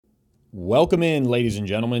Welcome in, ladies and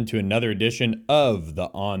gentlemen, to another edition of the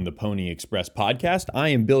On the Pony Express podcast. I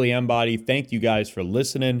am Billy Embody. Thank you guys for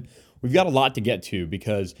listening. We've got a lot to get to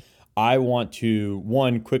because I want to,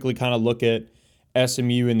 one, quickly kind of look at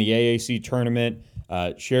SMU in the AAC tournament,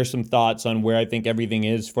 share some thoughts on where I think everything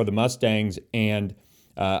is for the Mustangs, and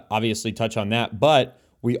obviously touch on that. But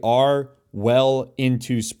we are well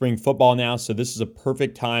into spring football now, so this is a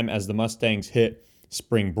perfect time as the Mustangs hit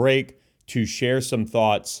spring break to share some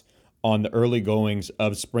thoughts on the early goings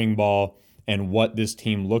of spring ball and what this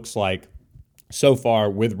team looks like so far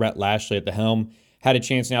with Rhett Lashley at the helm. Had a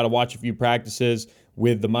chance now to watch a few practices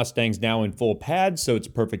with the Mustangs now in full pads, so it's a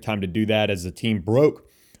perfect time to do that as the team broke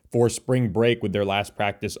for spring break with their last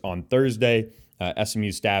practice on Thursday.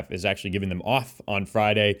 SMU staff is actually giving them off on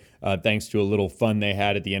Friday thanks to a little fun they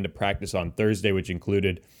had at the end of practice on Thursday, which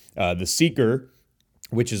included the Seeker,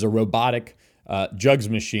 which is a robotic jugs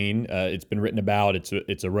machine. It's been written about.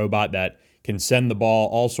 It's a robot that can send the ball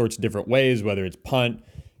all sorts of different ways, whether it's punt,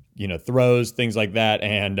 throws, things like that.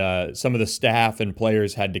 And some of the staff and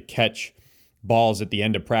players had to catch balls at the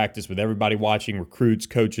end of practice with everybody watching, recruits,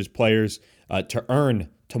 coaches, players, to earn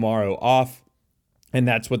tomorrow off. And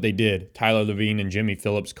that's what they did. Tyler Levine and Jimmy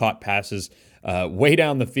Phillips caught passes way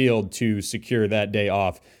down the field to secure that day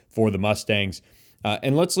off for the Mustangs.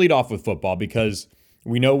 And let's lead off with football because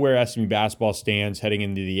we know where SMU basketball stands heading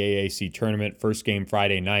into the AAC tournament. First game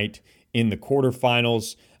Friday night in the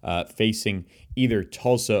quarterfinals, facing either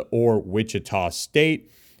Tulsa or Wichita State,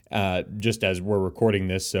 just as we're recording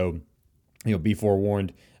this. So, be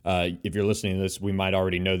forewarned. If you're listening to this, we might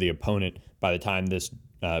already know the opponent by the time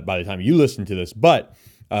you listen to this. But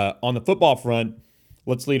on the football front,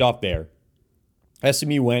 let's lead off there.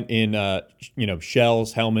 SMU went in,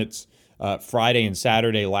 shells, helmets, Friday and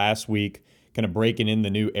Saturday last week, kind of breaking in the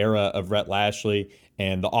new era of Rhett Lashley,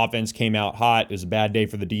 and the offense came out hot. It was a bad day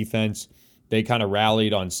for the defense. They kind of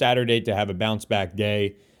rallied on Saturday to have a bounce-back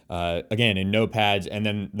day, again, in no pads, and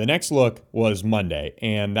then the next look was Monday,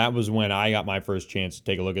 and that was when I got my first chance to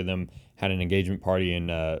take a look at them. Had an engagement party in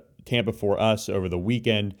Tampa for us over the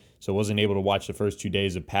weekend, so wasn't able to watch the first 2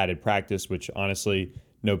 days of padded practice, which honestly,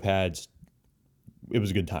 no pads, it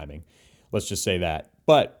was good timing. Let's just say that.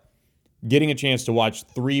 But getting a chance to watch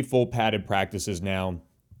 3 full padded practices now,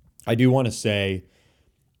 I do want to say,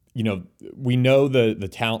 we know the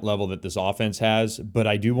talent level that this offense has, but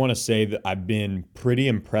I do want to say that I've been pretty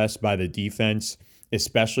impressed by the defense,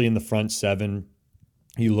 especially in the front seven.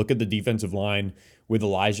 You look at the defensive line with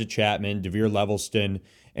Elijah Chapman, Devere Levelston,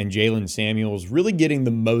 and Jalen Samuels really getting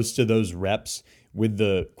the most of those reps with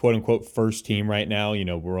the quote-unquote first team right now.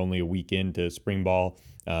 We're only a week into spring ball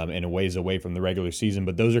and a ways away from the regular season,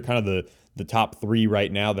 but those are kind of the top 3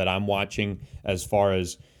 right now that I'm watching as far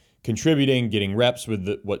as contributing, getting reps with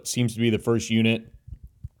what seems to be the first unit.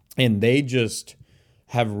 And they just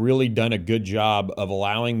have really done a good job of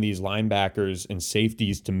allowing these linebackers and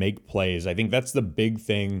safeties to make plays. I think that's the big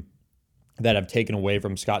thing that I've taken away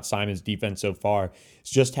from Scott Simon's defense so far.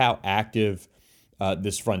 It's just how active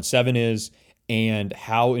this front seven is and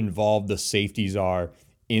how involved the safeties are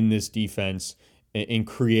in this defense in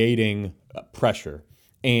creating pressure.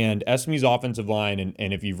 And SMU's offensive line,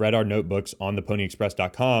 and if you've read our notebooks on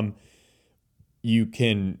theponyexpress.com, you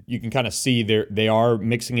can kind of see they are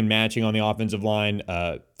mixing and matching on the offensive line.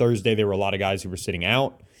 Thursday, there were a lot of guys who were sitting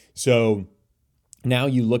out. So now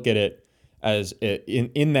you look at it as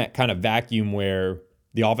in that kind of vacuum where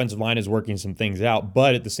the offensive line is working some things out,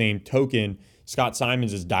 but at the same token, Scott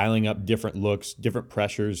Simons is dialing up different looks, different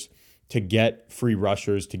pressures to get free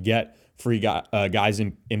rushers, to get free guys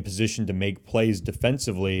in position to make plays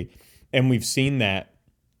defensively, and we've seen that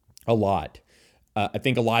a lot. I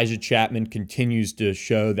think Elijah Chapman continues to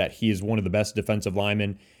show that he is one of the best defensive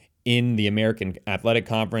linemen in the American Athletic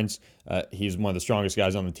Conference. He's one of the strongest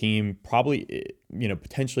guys on the team, probably,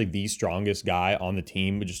 potentially the strongest guy on the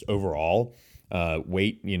team, but just overall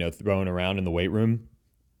weight, thrown around in the weight room.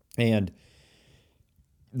 And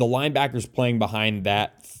the linebackers playing behind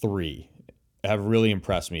that 3 have really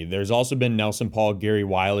impressed me. There's also been Nelson Paul, Gary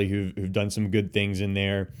Wiley, who've done some good things in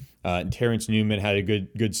there. And Terrence Newman had a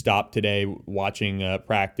good stop today watching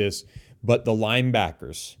practice. But the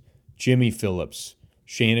linebackers, Jimmy Phillips,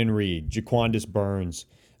 Shannon Reed, Jaquandis Burns,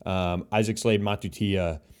 Isaac Slade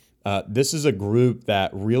Matutia, this is a group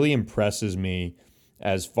that really impresses me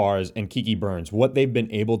as far as, and Kiki Burns, what they've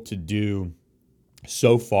been able to do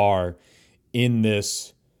so far in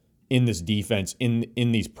this defense, in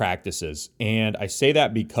these practices. And I say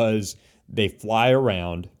that because they fly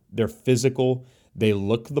around, they're physical, they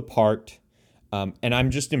look the part, And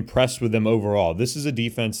I'm just impressed with them overall. This is a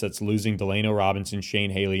defense that's losing Delano Robinson,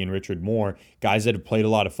 Shane Haley, and Richard Moore, guys that have played a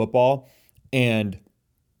lot of football. And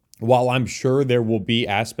while I'm sure there will be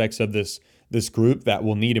aspects of this group that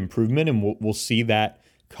will need improvement, and we'll see that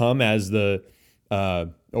come as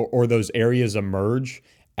or those areas emerge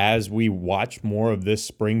as we watch more of this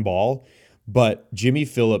spring ball. But Jimmy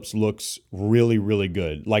Phillips looks really, really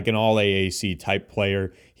good, like an all AAC type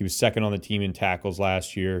player. He was second on the team in tackles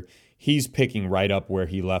last year. He's picking right up where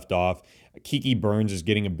he left off. Kiki Burns is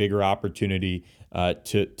getting a bigger opportunity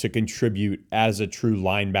to contribute as a true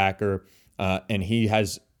linebacker, and he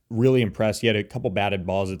has really impressed. He had a couple batted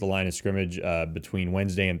balls at the line of scrimmage between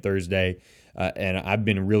Wednesday and Thursday, and I've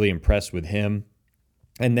been really impressed with him.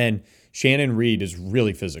 And then Shannon Reed is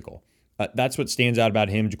really physical. That's what stands out about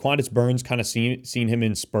him. Jaquandis Burns, kind of seen him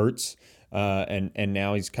in spurts, and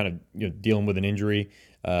now he's kind of dealing with an injury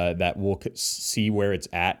that we'll see where it's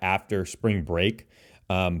at after spring break.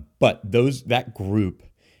 But that group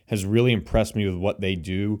has really impressed me with what they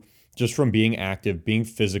do, just from being active, being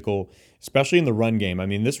physical, especially in the run game. I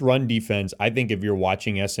mean, this run defense, I think if you're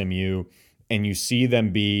watching SMU and you see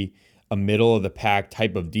them be a middle of the pack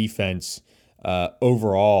type of defense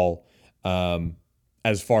overall,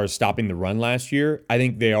 as far as stopping the run last year, I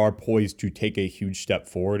think they are poised to take a huge step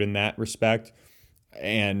forward in that respect.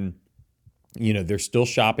 And, they're still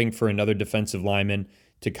shopping for another defensive lineman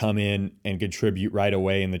to come in and contribute right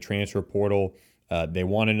away in the transfer portal. They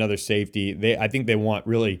want another safety. I think they want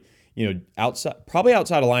really, outside of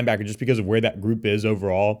linebacker, just because of where that group is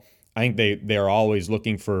overall. I think they are always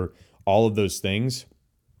looking for all of those things.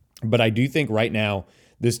 But I do think right now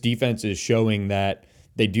this defense is showing that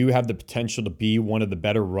they do have the potential to be one of the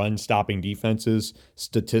better run-stopping defenses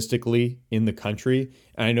statistically in the country.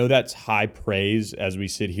 And I know that's high praise as we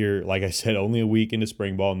sit here, like I said, only a week into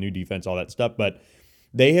spring ball, new defense, all that stuff. But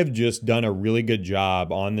they have just done a really good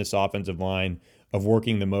job on this offensive line of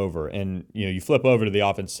working them over. And, you flip over to the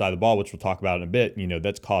offensive side of the ball, which we'll talk about in a bit,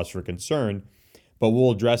 that's cause for concern. But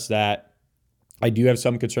we'll address that. I do have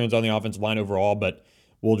some concerns on the offensive line overall, but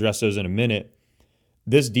we'll address those in a minute.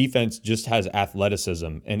 This defense just has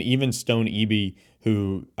athleticism. And even Stone Eby,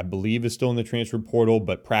 who I believe is still in the transfer portal,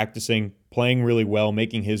 but practicing, playing really well,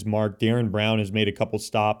 making his mark. Darren Brown has made a couple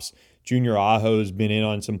stops. Junior Aho has been in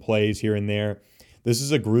on some plays here and there. This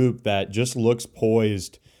is a group that just looks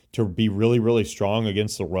poised to be really, really strong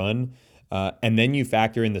against the run. And then you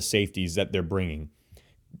factor in the safeties that they're bringing.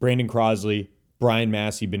 Brandon Crosley, Brian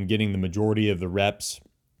Massey been getting the majority of the reps,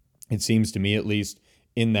 it seems to me at least,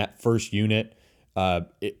 in that first unit.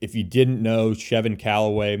 If you didn't know, Chevin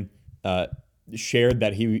Calloway shared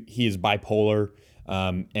that he is bipolar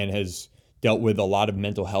and has dealt with a lot of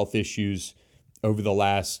mental health issues over the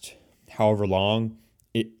last however long.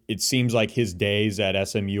 It seems like his days at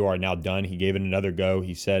SMU are now done. He gave it another go.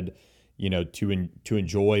 He said, to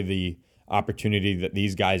enjoy the opportunity that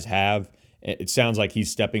these guys have. It sounds like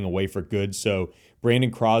he's stepping away for good. So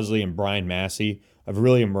Brandon Crosley and Brian Massey have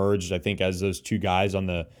really emerged, I think, as those two guys on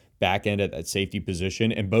the back end at that safety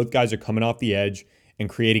position. And both guys are coming off the edge and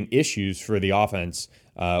creating issues for the offense,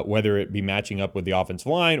 whether it be matching up with the offensive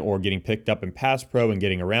line or getting picked up in pass pro and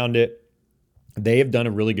getting around it. They have done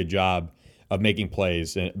a really good job of making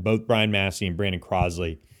plays. Both Brian Massey and Brandon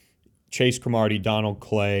Crosley, Chase Cromartie, Donald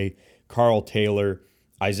Clay, Carl Taylor,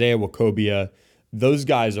 Isaiah Wacobia, those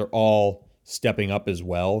guys are all stepping up as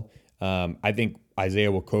well. I think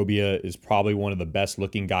Isaiah Wacobia is probably one of the best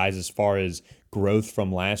looking guys as far as growth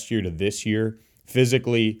from last year to this year.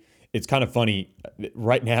 Physically, it's kind of funny.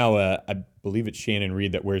 Right now, I believe it's Shannon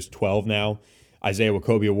Reed that wears 12 now. Isaiah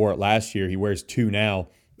Wacobia wore it last year. He wears 2 now.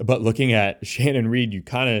 But looking at Shannon Reed, you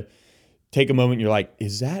kind of take a moment. You're like,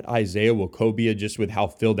 is that Isaiah Wacobia just with how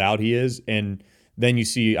filled out he is? And then you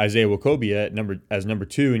see Isaiah Wacobia as number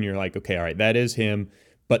 2, and you're like, okay, all right, that is him.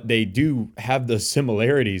 But they do have the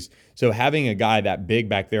similarities. So having a guy that big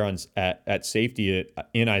back there at safety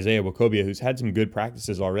in Isaiah Wacobia, who's had some good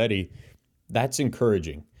practices already, that's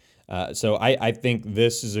encouraging. So I think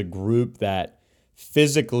this is a group that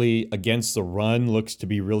physically against the run looks to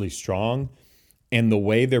be really strong. And the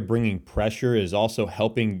way they're bringing pressure is also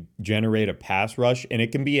helping generate a pass rush. And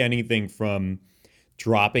it can be anything from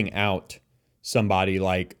dropping out somebody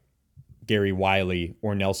like Gary Wiley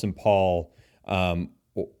or Nelson Paul,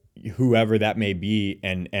 whoever that may be,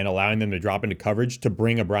 and allowing them to drop into coverage to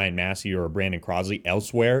bring a Brian Massey or a Brandon Crosley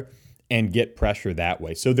elsewhere and get pressure that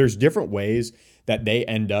way. So there's different ways that they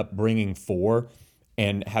end up bringing 4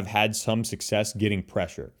 and have had some success getting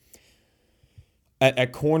pressure.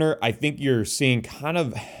 At corner, I think you're seeing kind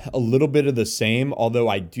of a little bit of the same, although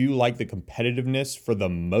I do like the competitiveness for the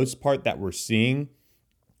most part that we're seeing.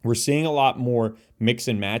 We're seeing a lot more mix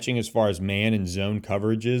and matching as far as man and zone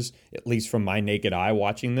coverages, at least from my naked eye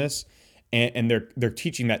watching this. And they're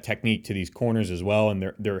teaching that technique to these corners as well,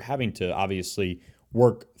 and they're having to obviously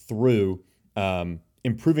work through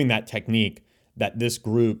improving that technique that this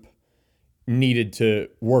group needed to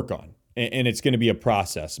work on, and it's going to be a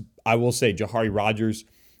process. I will say Jahari Rogers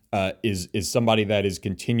is somebody that is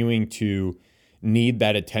continuing to need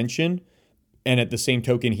that attention, and at the same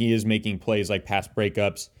token, he is making plays like pass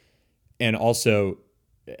breakups, and also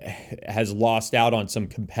has lost out on some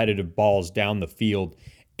competitive balls down the field.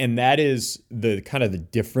 And that is the kind of the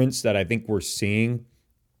difference that I think we're seeing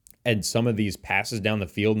and some of these passes down the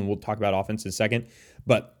field. And we'll talk about offense in a second.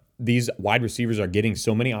 But these wide receivers are getting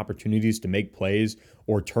so many opportunities to make plays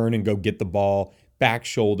or turn and go get the ball, back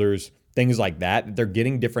shoulders, things like that. They're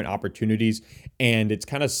getting different opportunities. And it's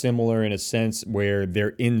kind of similar in a sense where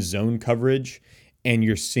they're in zone coverage and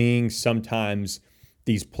you're seeing sometimes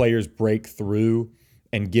these players break through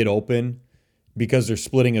and get open because they're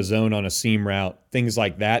splitting a zone on a seam route, things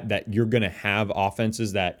like that, that you're going to have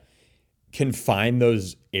offenses that can find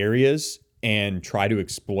those areas and try to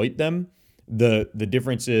exploit them. The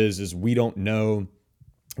difference is we don't know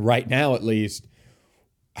right now, at least,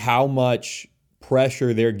 how much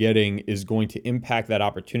pressure they're getting is going to impact that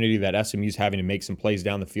opportunity that SMU is having to make some plays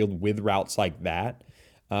down the field with routes like that.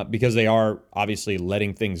 Because they are obviously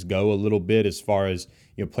letting things go a little bit as far as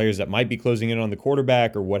players that might be closing in on the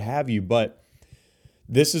quarterback or what have you. But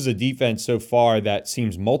this is a defense so far that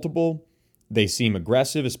seems multiple. They seem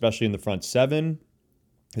aggressive, especially in the front seven.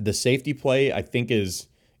 The safety play, I think, is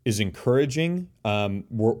encouraging.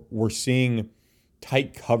 We're seeing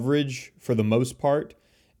tight coverage for the most part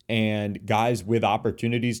and guys with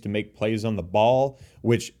opportunities to make plays on the ball,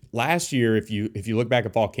 which last year, if you look back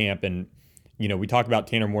at fall camp and we talked about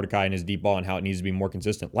Tanner Mordecai and his deep ball and how it needs to be more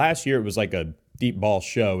consistent. Last year, it was like a deep ball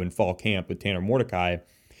show in fall camp with Tanner Mordecai.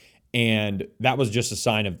 And that was just a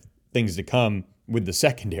sign of things to come with the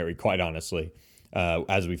secondary, quite honestly,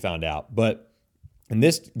 as we found out. But in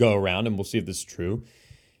this go around, and we'll see if this is true,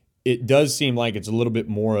 it does seem like it's a little bit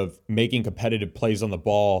more of making competitive plays on the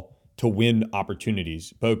ball to win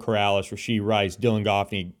opportunities. Bo Corrales, Rashee Rice, Dylan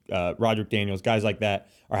Goffney, Roderick Daniels, guys like that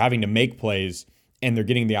are having to make plays, and they're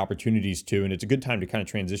getting the opportunities to. And it's a good time to kind of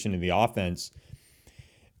transition to the offense.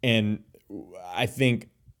 And I think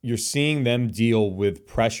you're seeing them deal with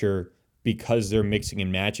pressure because they're mixing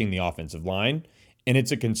and matching the offensive line. And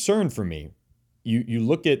it's a concern for me. You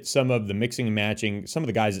look at some of the mixing and matching, some of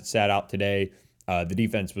the guys that sat out today, the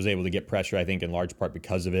defense was able to get pressure, I think, in large part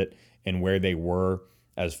because of it and where they were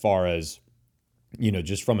as far as,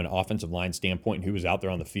 just from an offensive line standpoint, and who was out there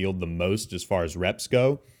on the field the most as far as reps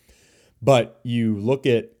go. But you look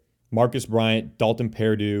at Marcus Bryant, Dalton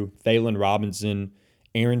Perdue, Thalen Robinson,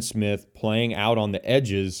 Aaron Smith playing out on the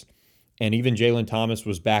edges, and even Jalen Thomas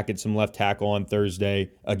was back at some left tackle on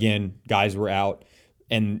Thursday. Again, guys were out.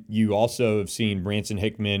 And you also have seen Branson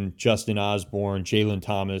Hickman, Justin Osborne, Jalen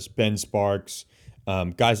Thomas, Ben Sparks,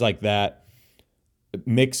 guys like that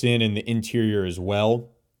mix in the interior as well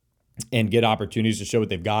and get opportunities to show what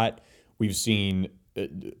they've got. We've seen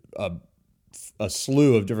a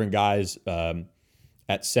slew of different guys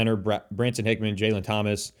at center, Branson Hickman, Jalen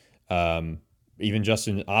Thomas, even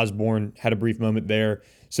Justin Osborne had a brief moment there.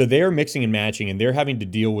 So they're mixing and matching, and they're having to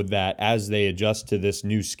deal with that as they adjust to this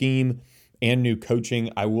new scheme and new coaching.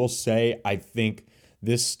 I will say, I think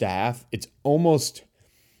this staff, it's almost,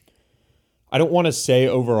 I don't want to say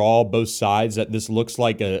overall both sides that this looks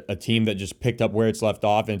like a team that just picked up where it's left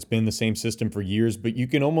off and it's been the same system for years, but you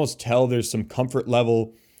can almost tell there's some comfort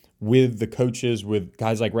level with the coaches, with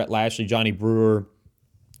guys like Rhett Lashley, Johnny Brewer,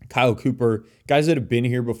 Kyle Cooper, guys that have been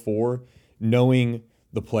here before, knowing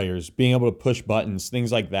the players, being able to push buttons,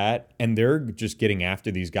 things like that. And they're just getting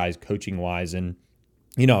after these guys coaching-wise. And,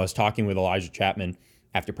 I was talking with Elijah Chapman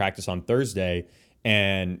after practice on Thursday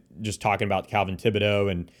and just talking about Calvin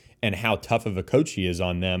Thibodeau and how tough of a coach he is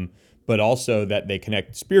on them, but also that they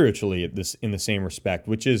connect spiritually in the same respect,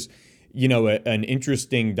 which is, an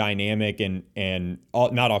interesting dynamic. And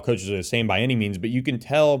not all coaches are the same by any means, but you can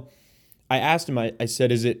tell. I asked him, I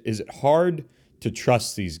said, is it hard to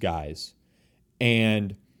trust these guys?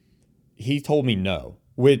 And he told me no,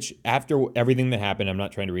 which after everything that happened, I'm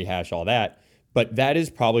not trying to rehash all that, but that is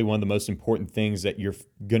probably one of the most important things that you're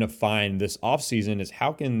going to find this offseason is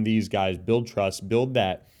how can these guys build trust, build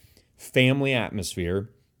that family atmosphere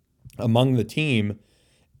among the team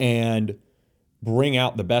and bring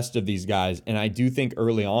out the best of these guys. And I do think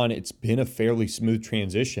early on it's been a fairly smooth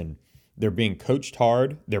transition. They're being coached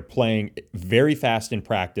hard. They're playing very fast in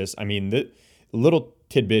practice. I mean, the little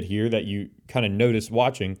tidbit here that you kind of notice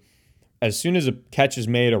watching, as soon as a catch is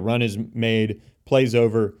made, a run is made, plays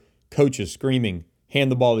over, coaches screaming,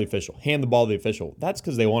 hand the ball to the official, hand the ball to the official. That's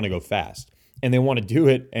because they want to go fast. And they want to do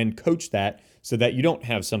it and coach that so that you don't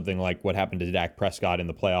have something like what happened to Dak Prescott in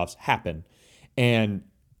the playoffs happen. And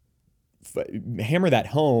hammer that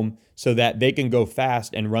home so that they can go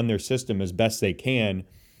fast and run their system as best they can.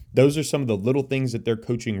 Those are some of the little things that they're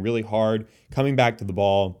coaching really hard, coming back to the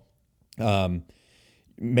ball,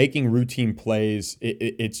 making routine plays.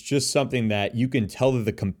 It's just something that you can tell that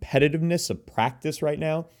the competitiveness of practice right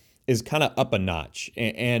now is kind of up a notch.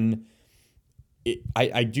 And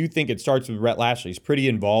I do think it starts with Rhett Lashlee. He's pretty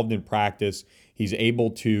involved in practice. He's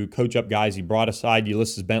able to coach up guys. He brought aside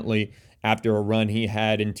Ulysses Bentley after a run he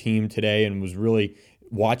had in team today and was really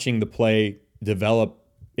watching the play develop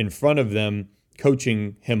in front of them,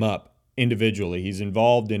 coaching him up individually. He's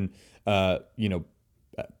involved in,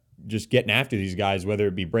 just getting after these guys, whether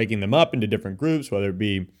it be breaking them up into different groups, whether it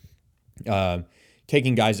be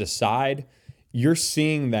taking guys aside. You're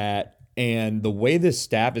seeing that, and the way this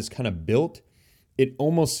staff is kind of built, it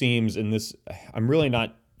almost seems, and this, I'm really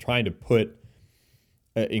not trying to put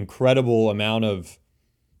an incredible amount of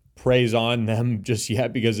praise on them just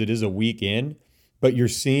yet because it is a week in, but you're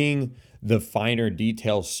seeing the finer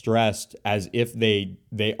details stressed as if they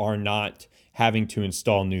are not having to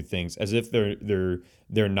install new things, as if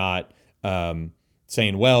they're not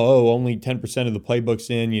saying, well, only 10% of the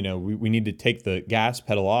playbook's in, we need to take the gas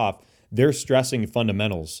pedal off. They're stressing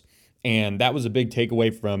fundamentals. And that was a big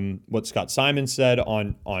takeaway from what Scott Simons said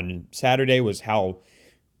on Saturday, was how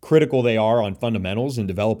critical they are on fundamentals and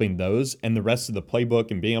developing those, and the rest of the playbook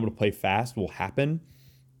and being able to play fast will happen.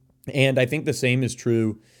 And I think the same is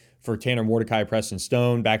true for Tanner Mordecai, Preston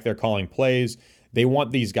Stone back there calling plays. They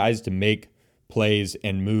want these guys to make plays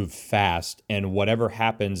and move fast, and whatever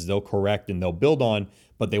happens, they'll correct and they'll build on,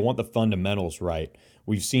 but they want the fundamentals right.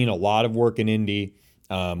 We've seen a lot of work in Indy,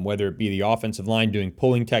 whether it be the offensive line doing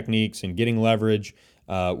pulling techniques and getting leverage,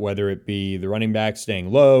 whether it be the running back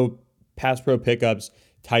staying low, pass pro pickups,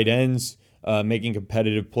 tight ends making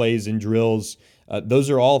competitive plays and drills. Those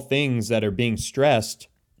are all things that are being stressed,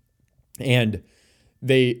 and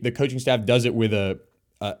the coaching staff does it with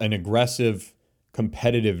an aggressive,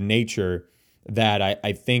 competitive nature that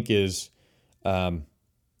I think is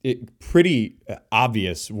pretty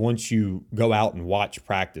obvious once you go out and watch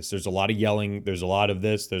practice. There's a lot of yelling. There's a lot of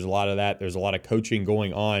this. There's a lot of that. There's a lot of coaching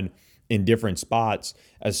going on in different spots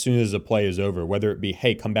as soon as the play is over, whether it be,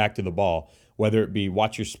 hey, come back to the ball, whether it be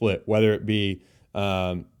watch your split, whether it be,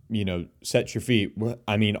 set your feet.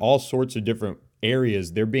 I mean, all sorts of different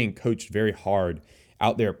areas. They're being coached very hard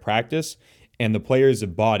out there at practice, and the players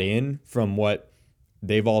have bought in from what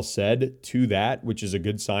they've all said to that, which is a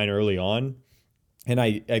good sign early on. And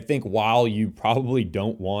I think while you probably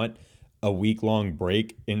don't want a week-long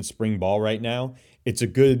break in spring ball right now, it's a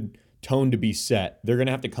good tone to be set. They're going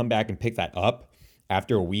to have to come back and pick that up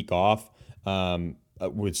after a week off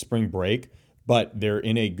with spring break, but they're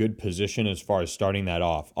in a good position as far as starting that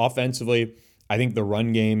off. Offensively, I think the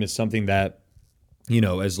run game is something that,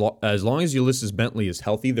 as long as Ulysses Bentley is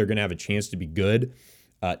healthy, they're going to have a chance to be good.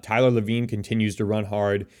 Tyler Levine continues to run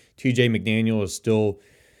hard. TJ McDaniel is still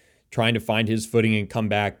trying to find his footing and come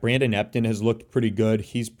back. Brandon Epton has looked pretty good.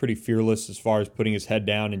 He's pretty fearless as far as putting his head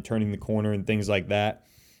down and turning the corner and things like that.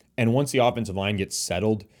 And once the offensive line gets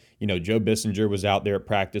settled, Joe Bissinger was out there at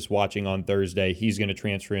practice watching on Thursday. He's going to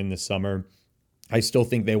transfer in this summer. I still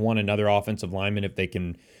think they want another offensive lineman if they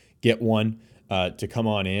can get one to come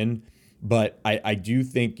on in. But I do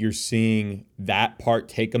think you're seeing that part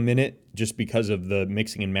take a minute just because of the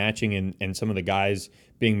mixing and matching and some of the guys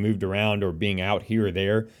being moved around or being out here or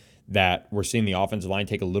there, that we're seeing the offensive line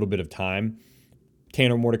take a little bit of time.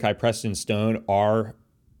 Tanner Mordecai, Preston Stone are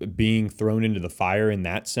being thrown into the fire in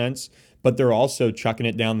that sense, but they're also chucking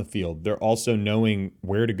it down the field. They're also knowing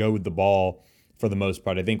where to go with the ball for the most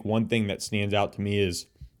part. I think one thing that stands out to me is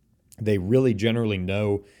they really generally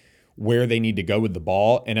know where they need to go with the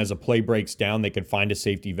ball, and as a play breaks down, they can find a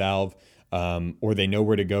safety valve, or they know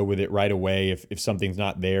where to go with it right away. If something's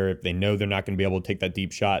not there, if they know they're not going to be able to take that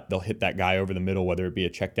deep shot, they'll hit that guy over the middle, whether it be a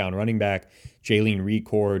check down running back, Jalen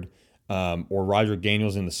Record, or Roger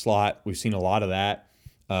Daniels in the slot. We've seen a lot of that.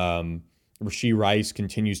 Rashee Rice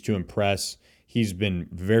continues to impress. He's been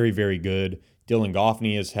very, very good. Dylan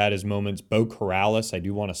Goffney has had his moments. Bo Corrales, I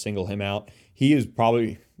do want to single him out. He is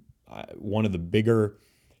probably one of the bigger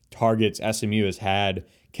targets SMU has had,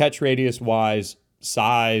 catch radius wise,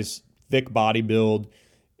 size, thick body build,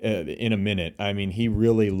 in a minute. I mean, he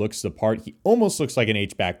really looks the part. He almost looks like an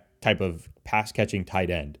H-back type of pass catching tight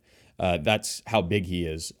end. That's how big he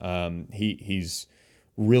is. He's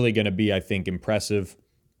really going to be, I think, impressive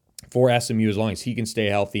for SMU as long as he can stay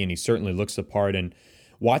healthy, and he certainly looks the part. And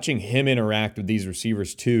watching him interact with these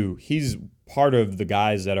receivers too, he's part of the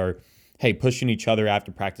guys that are, hey, pushing each other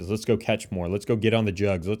after practice. Let's go catch more. Let's go get on the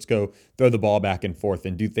jugs. Let's go throw the ball back and forth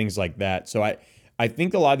and do things like that. So I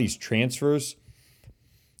think a lot of these transfers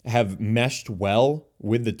have meshed well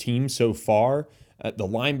with the team so far. The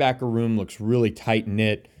linebacker room looks really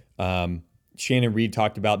tight-knit. Shannon Reed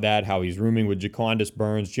talked about that, how he's rooming with Jaquandis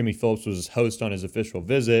Burns. Jimmy Phillips was his host on his official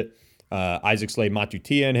visit. Isaac Slade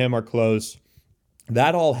Matutia and him are close.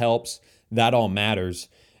 That all helps. That all matters.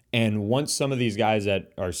 And once some of these guys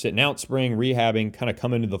that are sitting out spring, rehabbing, kind of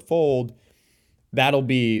come into the fold, that'll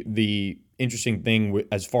be the interesting thing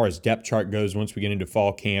as far as depth chart goes once we get into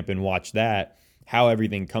fall camp and watch that, how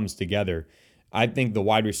everything comes together. I think the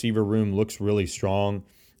wide receiver room looks really strong.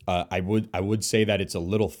 I would say that it's a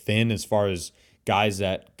little thin as far as guys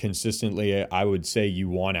that consistently I would say you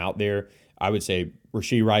want out there. I would say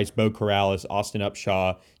Rashee Rice, Bo Corrales, Austin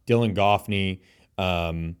Upshaw, Dylan Goffney.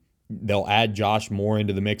 They'll add Josh Moore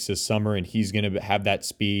into the mix this summer, and he's going to have that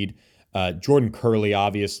speed. Jordan Curley,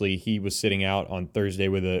 obviously, he was sitting out on Thursday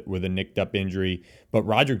with a nicked up injury. But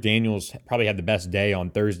Roderick Daniels probably had the best day on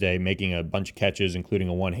Thursday, making a bunch of catches, including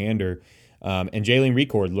a one-hander. And Jalen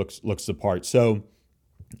Record looks the part. So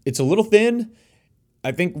it's a little thin.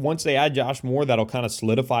 I think once they add Josh Moore, that'll kind of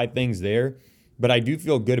solidify things there. But I do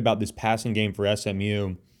feel good about this passing game for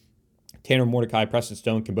SMU. Tanner Mordecai, Preston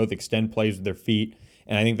Stone can both extend plays with their feet.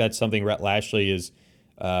 And I think that's something Rhett Lashley is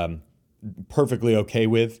perfectly okay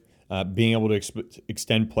with, being able to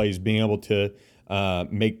extend plays, being able to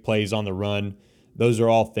make plays on the run. Those are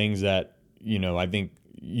all things that, I think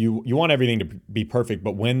you want everything to be perfect.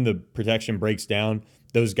 But when the protection breaks down,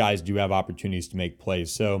 those guys do have opportunities to make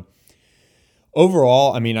plays. So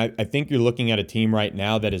overall, I think you're looking at a team right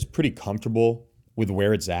now that is pretty comfortable with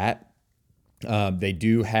where it's at. They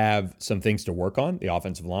do have some things to work on. The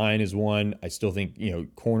offensive line is one. I still think,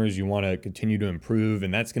 corners you want to continue to improve,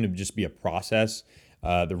 and that's going to just be a process.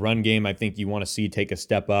 The run game, I think you want to see take a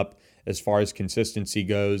step up as far as consistency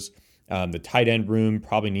goes. The tight end room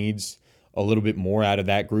probably needs a little bit more out of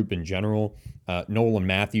that group in general. Nolan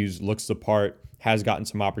Matthews looks the part, has gotten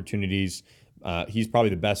some opportunities. He's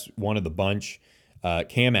probably the best one of the bunch.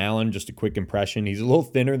 Cam Allen, just a quick impression. He's a little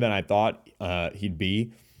thinner than I thought he'd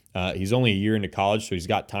be. He's only a year into college, so he's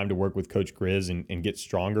got time to work with Coach Grizz and get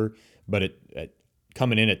stronger. But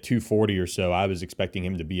coming in at 240 or so, I was expecting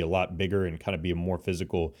him to be a lot bigger and kind of be a more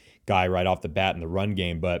physical guy right off the bat in the run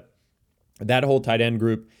game. But that whole tight end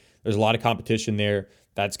group, there's a lot of competition there.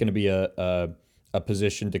 That's going to be a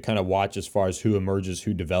position to kind of watch as far as who emerges,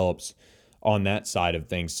 who develops on that side of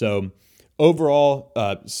things. So overall,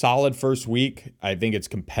 solid first week. I think it's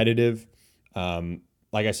competitive.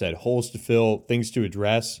 Like I said, holes to fill, things to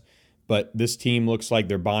address, but this team looks like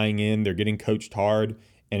they're buying in, they're getting coached hard,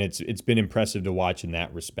 and it's been impressive to watch in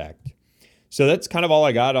that respect. So that's kind of all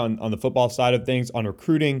I got on the football side of things. On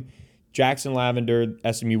recruiting, Jackson Lavender,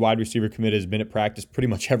 SMU wide receiver commit, has been at practice pretty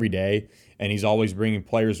much every day, and he's always bringing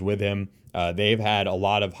players with him. They've had a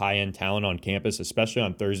lot of high-end talent on campus, especially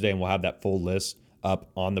on Thursday, and we'll have that full list up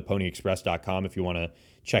on theponyexpress.com if you want to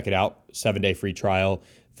check it out. 7-day free trial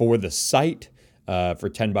for the site. For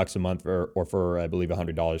 $10 a month or for, I believe,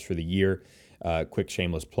 $100 for the year. Quick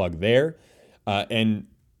shameless plug there. And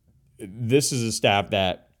this is a staff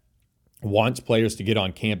that wants players to get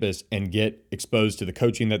on campus and get exposed to the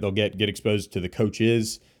coaching that they'll get exposed to the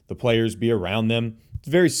coaches, the players, be around them. It's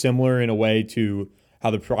very similar in a way to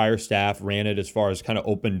how the prior staff ran it as far as kind of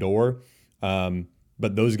open door.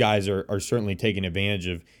 But those guys are certainly taking advantage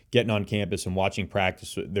of getting on campus and watching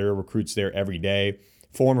practice. There are recruits there every day,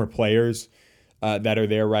 former players that are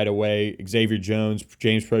there right away. Xavier Jones,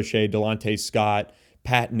 James Prochet, Delonte Scott,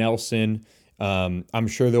 Pat Nelson. I'm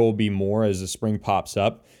sure there will be more as the spring pops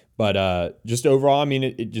up. But just overall,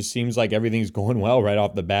 it just seems like everything's going well right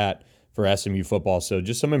off the bat for SMU football. So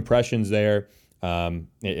just some impressions there. I'm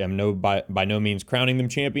by no means crowning them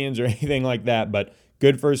champions or anything like that, but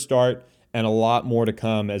good first start and a lot more to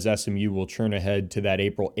come as SMU will churn ahead to that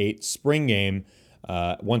April 8th spring game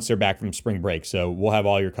once they're back from spring break. So we'll have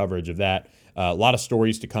all your coverage of that. A lot of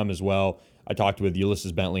stories to come as well. I talked with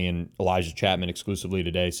Ulysses Bentley and Elijah Chapman exclusively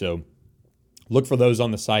today, so look for those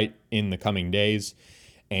on the site in the coming days,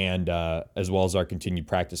 and as well as our continued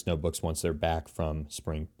practice notebooks once they're back from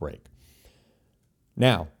spring break.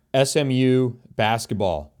 Now, SMU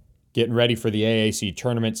basketball, getting ready for the AAC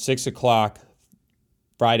tournament, 6 o'clock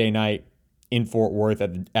Friday night in Fort Worth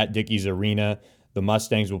at Dickies Arena. The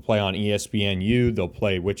Mustangs will play on ESPNU. They'll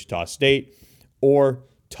play Wichita State or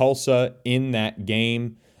Tulsa in that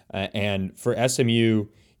game. And for SMU,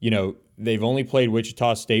 they've only played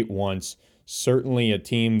Wichita State once. Certainly a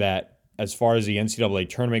team that, as far as the NCAA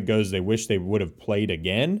tournament goes, they wish they would have played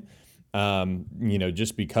again.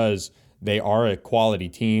 Just because they are a quality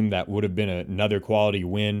team that would have been another quality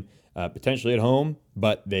win, potentially at home,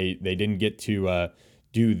 but they didn't get to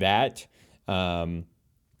do that. And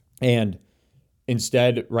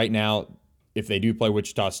instead, right now, if they do play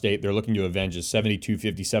Wichita State, they're looking to avenge a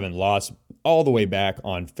 72-57 loss all the way back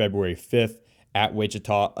on February 5th at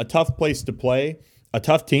Wichita. A tough place to play, a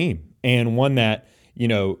tough team, and one that,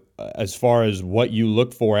 as far as what you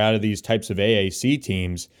look for out of these types of AAC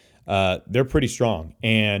teams, they're pretty strong.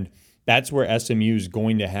 And that's where SMU is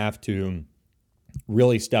going to have to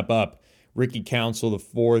really step up. Ricky Council, the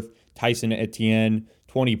fourth, Tyson Etienne,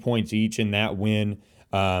 20 points each in that win.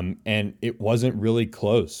 And it wasn't really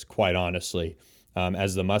close, quite honestly,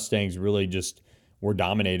 as the Mustangs really just were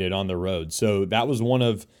dominated on the road. So that was one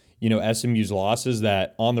of, SMU's losses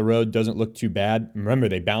that on the road doesn't look too bad. Remember,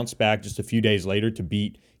 they bounced back just a few days later to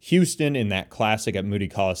beat Houston in that classic at Moody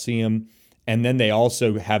Coliseum. And then they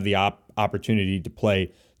also have the opportunity to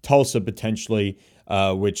play Tulsa potentially,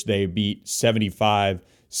 which they beat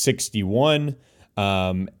 75-61.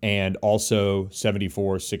 And also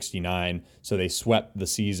 74-69. So they swept the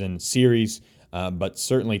season series. But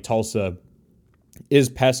certainly Tulsa is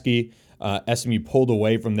pesky. SMU pulled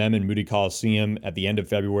away from them in Moody Coliseum at the end of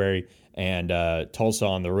February, and Tulsa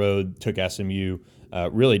on the road took SMU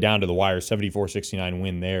really down to the wire, 74-69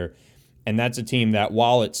 win there. And that's a team that,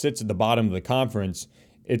 while it sits at the bottom of the conference,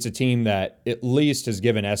 it's a team that at least has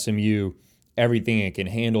given SMU everything it can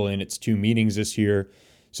handle in its two meetings this year.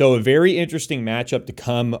 So a very interesting matchup to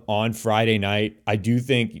come on Friday night. I do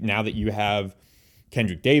think now that you have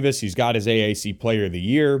Kendrick Davis, he's got his AAC Player of the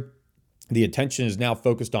Year. The attention is now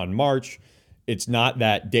focused on March. It's not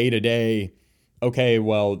that day-to-day, okay,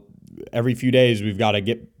 well, every few days we've got to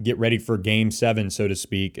get ready for Game 7, so to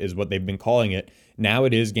speak, is what they've been calling it. Now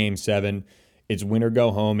it is Game 7. It's win or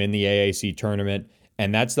go home in the AAC tournament,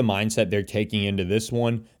 and that's the mindset they're taking into this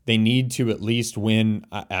one. They need to at least win.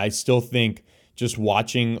 I still think just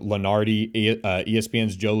watching Lunardi,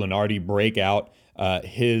 ESPN's Joe Lunardi, break out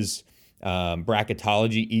his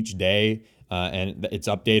bracketology each day, and it's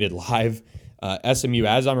updated live. SMU,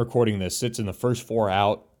 as I'm recording this, sits in the first four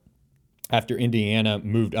out after Indiana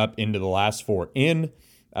moved up into the last four in.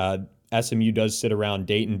 SMU does sit around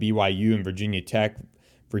Dayton, BYU, and Virginia Tech.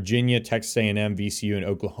 Virginia, Texas A&M, VCU, and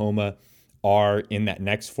Oklahoma are in that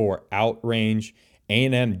next four out range.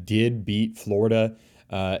 A&M did beat Florida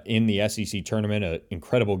in the SEC tournament, an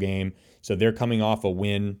incredible game. So they're coming off a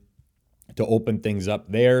win to open things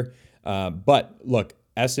up there. But look,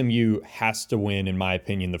 SMU has to win, in my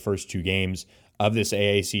opinion, the first two games of this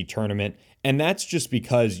AAC tournament. And that's just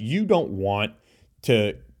because you don't want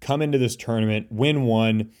to come into this tournament, win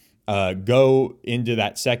one, go into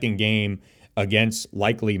that second game against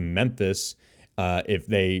likely Memphis if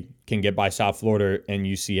they can get by South Florida and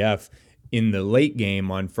UCF in the late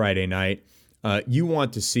game on Friday night. You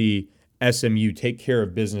want to see SMU take care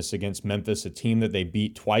of business against Memphis, a team that they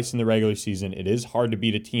beat twice in the regular season. It is hard to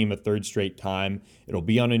beat a team a third straight time. It'll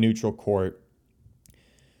be on a neutral court.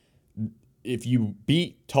 If you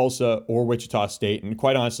beat Tulsa or Wichita State, and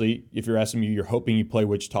quite honestly, if you're SMU, you're hoping you play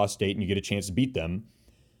Wichita State and you get a chance to beat them.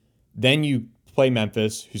 Then you play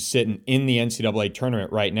Memphis, who's sitting in the NCAA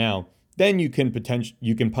tournament right now. Then you can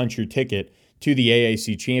punch your ticket to the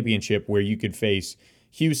AAC championship, where you could face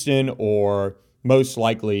Houston or most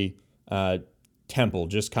likely Temple,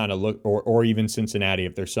 just kind of look, or even Cincinnati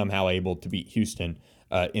if they're somehow able to beat Houston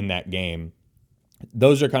in that game.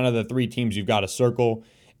 Those are kind of the three teams you've got to circle.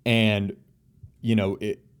 And,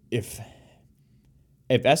 if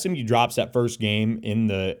SMU drops that first game in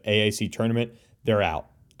the AAC tournament, they're out.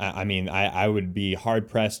 I would be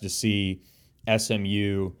hard-pressed to see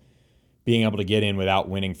SMU being able to get in without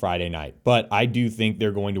winning Friday night. But I do think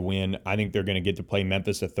they're going to win. I think they're going to get to play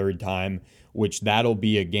Memphis a third time, which that'll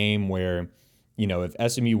be a game where,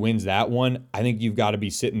 if SMU wins that one, I think you've got to be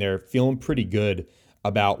sitting there feeling pretty good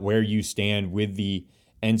about where you stand with the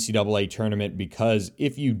NCAA tournament, because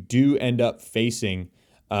if you do end up facing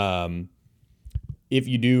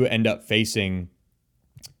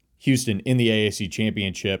Houston in the AAC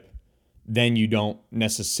championship, then you don't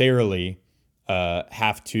necessarily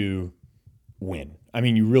have to win.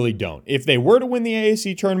 You really don't. If they were to win the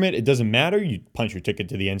AAC tournament, it doesn't matter. You punch your ticket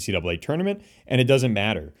to the NCAA tournament, and it doesn't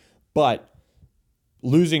matter. But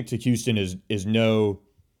losing to Houston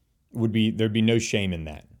there'd be no shame in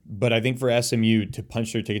that. But I think for SMU to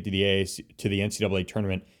punch their ticket to the NCAA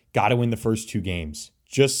tournament, got to win the first two games,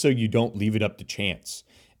 just so you don't leave it up to chance.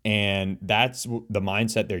 And that's the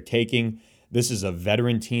mindset they're taking. This is a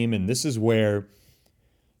veteran team, and this is where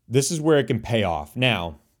it can pay off.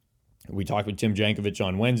 Now, we talked with Tim Jankovich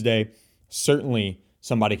on Wednesday. Certainly,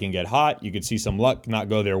 somebody can get hot. You could see some luck not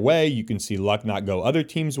go their way. You can see luck not go other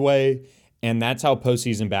teams' way. And that's how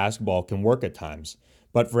postseason basketball can work at times.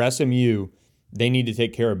 But for SMU, they need to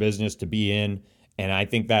take care of business to be in. And I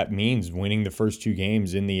think that means winning the first 2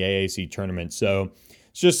 games in the AAC tournament. So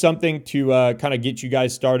it's just something to kind of get you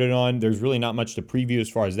guys started on. There's really not much to preview as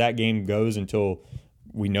far as that game goes until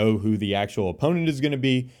we know who the actual opponent is going to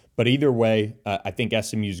be. But either way, I think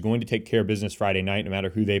SMU is going to take care of business Friday night, no matter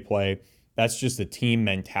who they play. That's just the team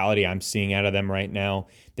mentality I'm seeing out of them right now.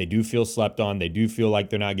 They do feel slept on. They do feel like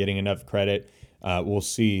they're not getting enough credit. We'll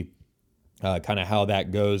see kind of how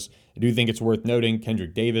that goes. I do think it's worth noting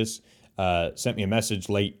Kendrick Davis sent me a message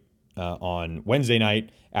late on Wednesday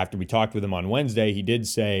night after we talked with him on Wednesday. He did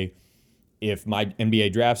say, if my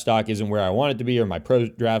NBA draft stock isn't where I want it to be, or my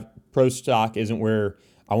pro stock isn't where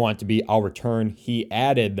I want it to be, I'll return. He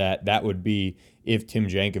added that would be if Tim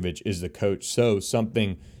Jankovich is the coach. So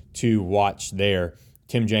something to watch there.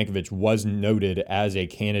 Tim Jankovich was noted as a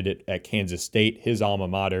candidate at Kansas State, his alma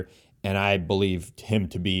mater, and I believe him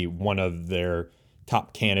to be one of their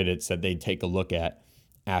top candidates that they'd take a look at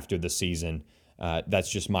after the season.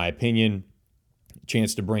 That's just my opinion.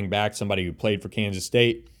 Chance to bring back somebody who played for Kansas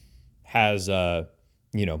State, has head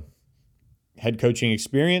coaching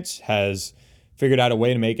experience, has figured out a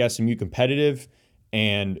way to make SMU competitive,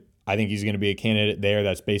 and I think he's going to be a candidate there.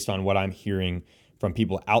 That's based on what I'm hearing from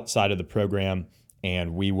people outside of the program,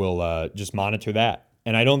 and we will just monitor that.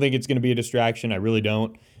 And I don't think it's going to be a distraction. I really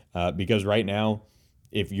don't, because right now,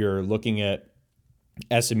 if you're looking at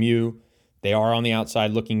SMU, they are on the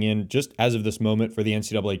outside looking in just as of this moment for the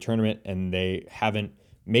NCAA tournament, and they haven't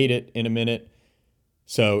made it in a minute.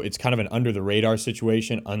 So it's kind of an under-the-radar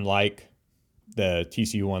situation, unlike the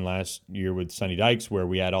TCU one last year with Sonny Dykes, where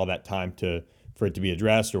we had all that time for it to be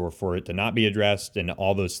addressed or for it to not be addressed and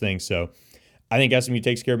all those things. So I think SMU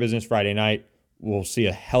takes care of business Friday night. We'll see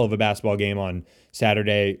a hell of a basketball game on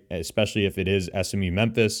Saturday, especially if it is SMU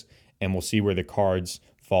Memphis, and we'll see where the cards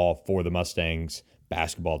fall for the Mustangs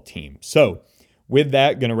basketball team. So with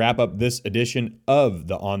that, going to wrap up this edition of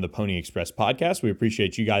the On the Pony Express podcast. We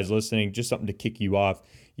appreciate you guys listening. Just something to kick you off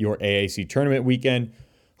your AAC tournament weekend.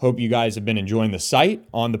 Hope you guys have been enjoying the site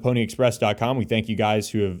on theponyexpress.com. We thank you guys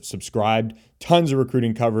who have subscribed. Tons of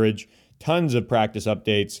recruiting coverage, tons of practice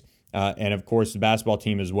updates, and of course the basketball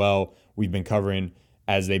team as well. We've been covering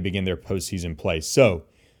as they begin their postseason play. So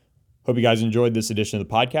hope you guys enjoyed this edition of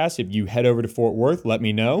the podcast. If you head over to Fort Worth, let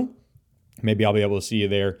me know. Maybe I'll be able to see you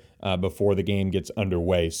there before the game gets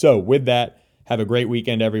underway. So with that, have a great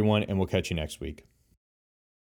weekend, everyone, and we'll catch you next week.